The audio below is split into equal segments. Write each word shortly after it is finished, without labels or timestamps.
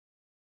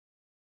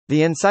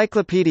The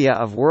Encyclopedia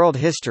of World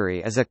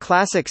History is a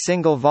classic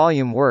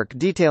single-volume work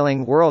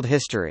detailing world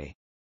history.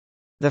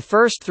 The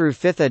first through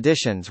fifth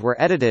editions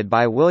were edited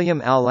by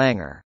William L.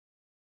 Langer.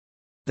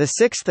 The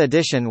sixth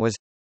edition was,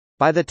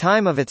 by the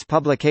time of its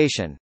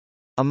publication,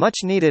 a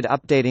much-needed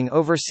updating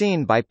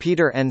overseen by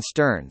Peter N.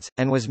 Stearns,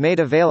 and was made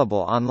available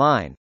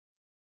online.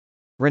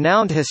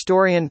 Renowned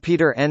historian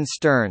Peter N.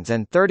 Stearns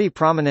and 30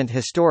 prominent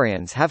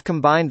historians have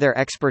combined their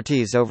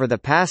expertise over the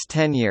past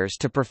 10 years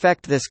to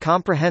perfect this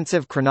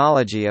comprehensive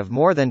chronology of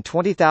more than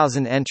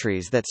 20,000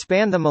 entries that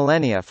span the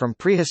millennia from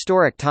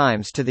prehistoric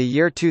times to the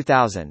year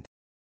 2000.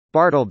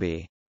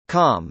 Bartleby.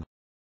 Com.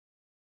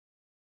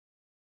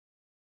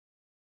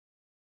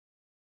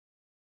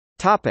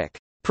 Topic: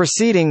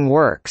 Preceding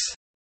works.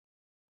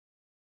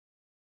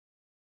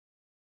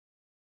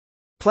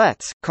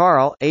 Pletz,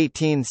 Karl,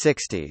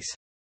 1860s.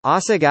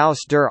 Ausgaus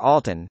der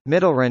Alten,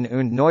 Mittleren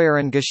und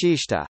Neueren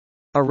Geschichte.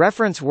 A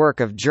reference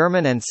work of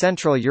German and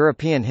Central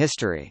European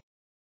history.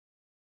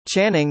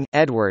 Channing,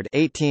 Edward,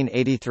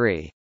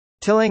 1883.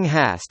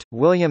 Tillinghast,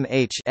 William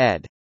H.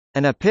 ed.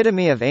 An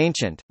Epitome of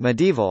Ancient,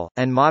 Medieval,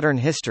 and Modern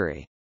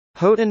History.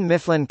 Houghton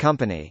Mifflin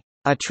Company.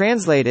 A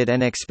translated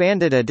and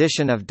expanded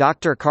edition of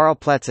Dr. Karl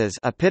Pletz's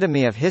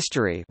Epitome of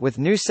History with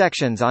new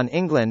sections on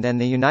England and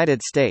the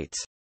United States.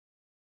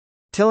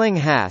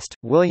 Tillinghast,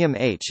 William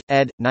H.,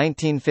 ed.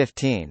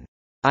 1915.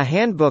 A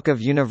Handbook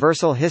of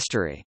Universal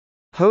History.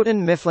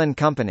 Houghton Mifflin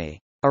Company.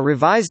 A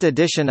revised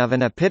edition of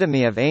an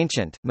Epitome of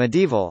Ancient,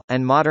 Medieval,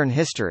 and Modern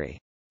History.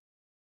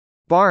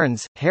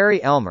 Barnes,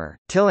 Harry Elmer,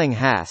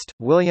 Tillinghast,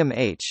 William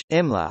H.,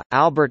 Imla,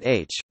 Albert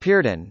H.,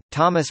 Pearden,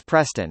 Thomas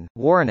Preston,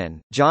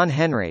 Warren, John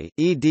Henry,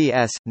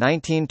 eds.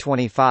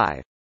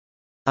 1925.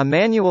 A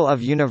Manual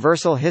of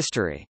Universal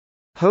History.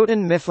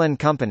 Houghton Mifflin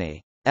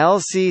Company.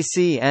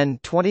 LCCN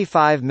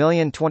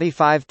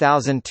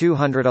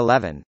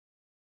 25025211.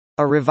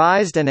 A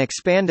revised and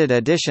expanded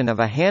edition of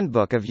a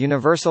Handbook of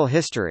Universal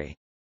History.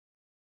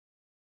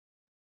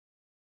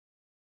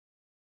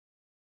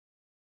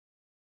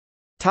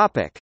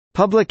 Topic: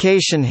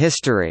 Publication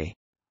history.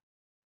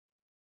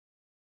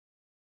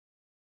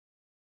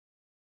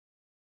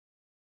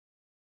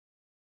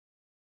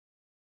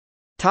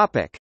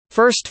 Topic: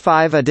 First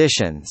 5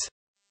 editions.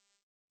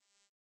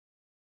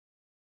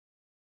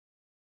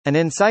 An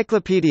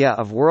Encyclopedia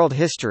of World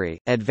History,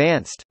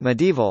 Advanced,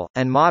 Medieval,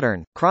 and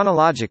Modern,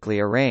 chronologically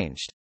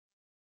arranged.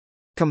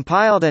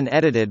 Compiled and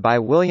edited by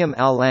William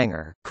L.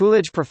 Langer,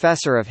 Coolidge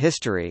Professor of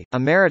History,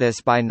 Emeritus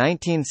by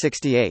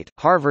 1968,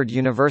 Harvard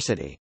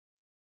University.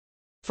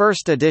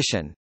 First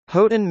edition.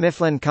 Houghton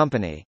Mifflin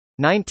Company.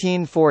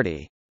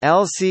 1940.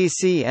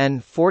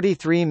 LCCN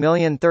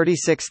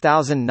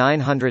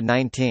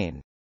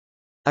 43036919.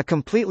 A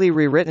completely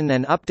rewritten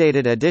and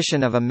updated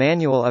edition of a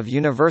Manual of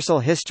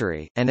Universal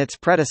History, and its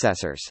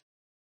predecessors.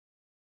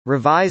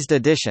 Revised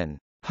edition.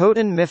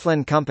 Houghton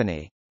Mifflin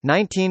Company.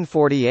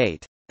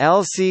 1948.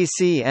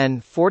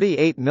 LCCN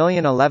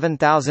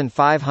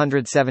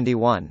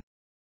 48011571.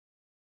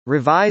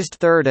 Revised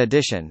 3rd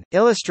edition,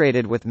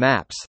 illustrated with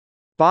maps.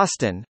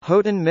 Boston,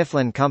 Houghton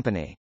Mifflin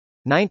Company.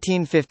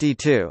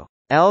 1952.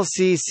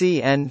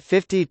 LCCN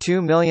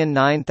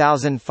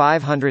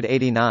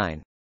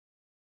 52009589.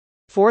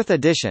 4th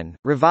edition,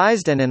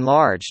 revised and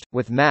enlarged,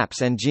 with maps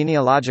and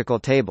genealogical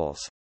tables.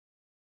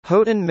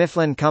 Houghton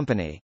Mifflin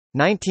Company.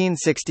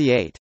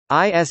 1968.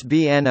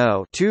 ISBN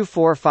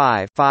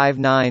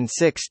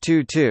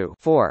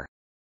 0-245-59622-4.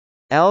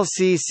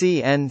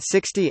 LCCN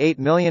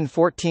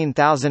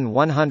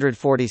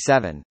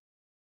 68014147.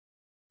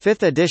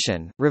 5th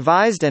edition,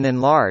 revised and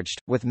enlarged,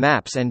 with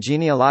maps and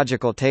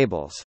genealogical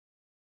tables.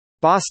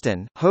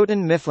 Boston,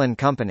 Houghton Mifflin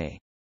Company.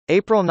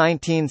 April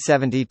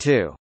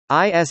 1972.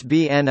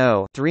 ISBN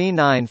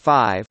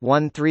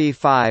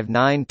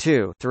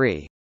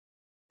 0-395-13592-3.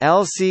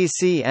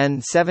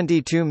 LCCN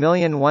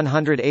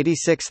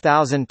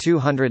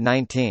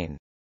 72186219.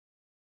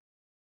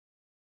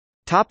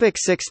 Topic: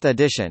 6th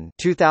edition,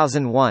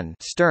 2001.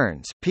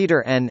 Stearns,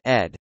 Peter N.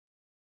 ed.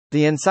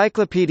 The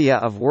Encyclopedia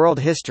of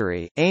World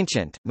History,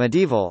 Ancient,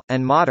 Medieval,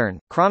 and Modern,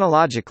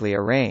 chronologically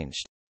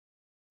arranged.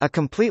 A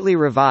completely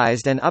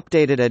revised and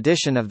updated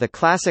edition of the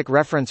classic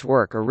reference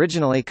work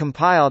originally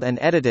compiled and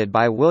edited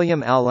by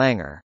William L.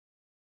 Langer.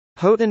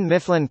 Houghton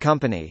Mifflin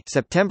Company,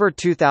 September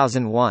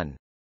 2001.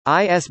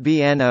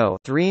 ISBN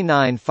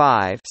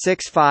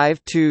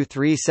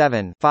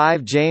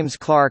 0-395-65237-5. James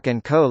Clark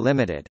 & Co.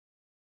 Limited.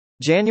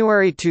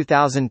 January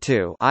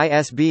 2002.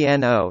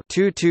 ISBN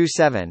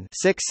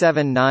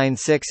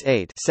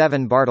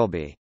 0-227-67968-7.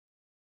 Bartleby.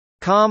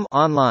 Com.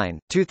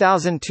 Online,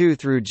 2002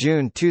 through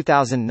June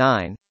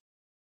 2009.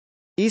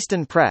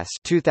 Easton Press,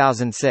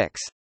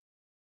 2006.